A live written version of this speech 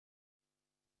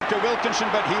to Wilkinson,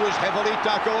 but he was heavily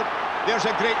tackled. There's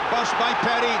a great bust by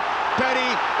Perry.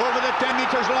 Perry over the 10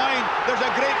 metres line. There's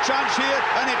a great chance here,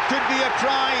 and it could be a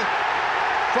try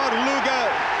for Luger.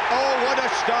 Oh, what a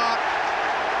start.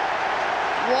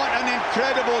 What an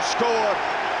incredible score.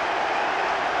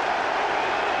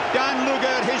 Dan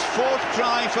Luger, his 4th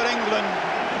try for England.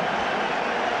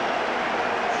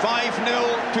 5-0,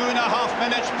 2.5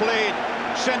 minutes played.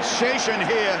 Sensation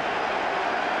here.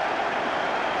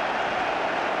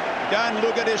 Dan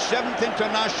Luger, his 7th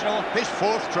international, his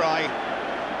 4th try.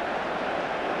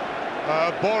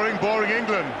 Boring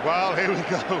England. Well, here we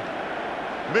go.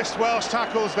 Missed Welsh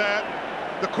tackles there.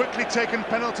 The quickly taken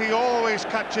penalty always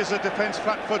catches a defence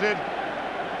flat-footed.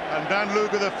 And Dan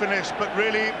Luger the finish, but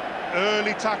really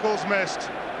early tackles missed.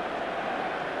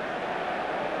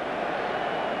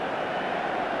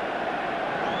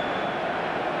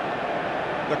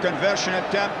 The conversion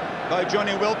attempt by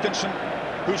Johnny Wilkinson,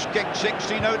 who's kicked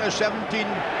 16 out of 17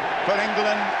 for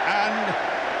England, and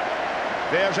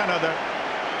there's another.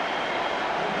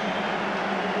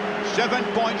 7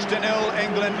 points to 0,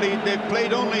 England lead. They've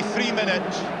played only 3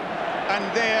 minutes, and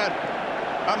there,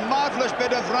 a marvellous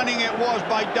bit of running it was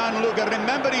by Dan Luger.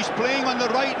 Remember, he's playing on the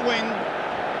right wing,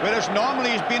 whereas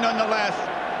normally he's been on the left.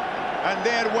 And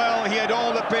there, well, he had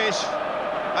all the pace,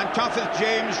 and Tuffeth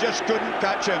James just couldn't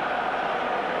catch him.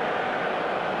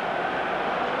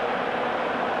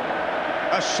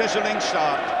 A sizzling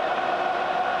start.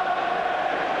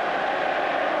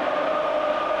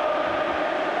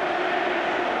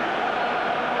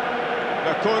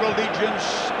 The Coral Legions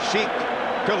seek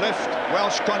to lift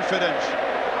Welsh confidence.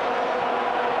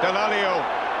 Delalio.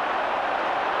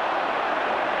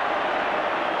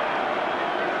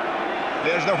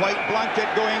 There's the white blanket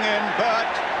going in, but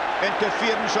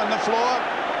interference on the floor,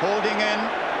 holding in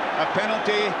a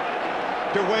penalty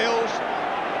to Wales.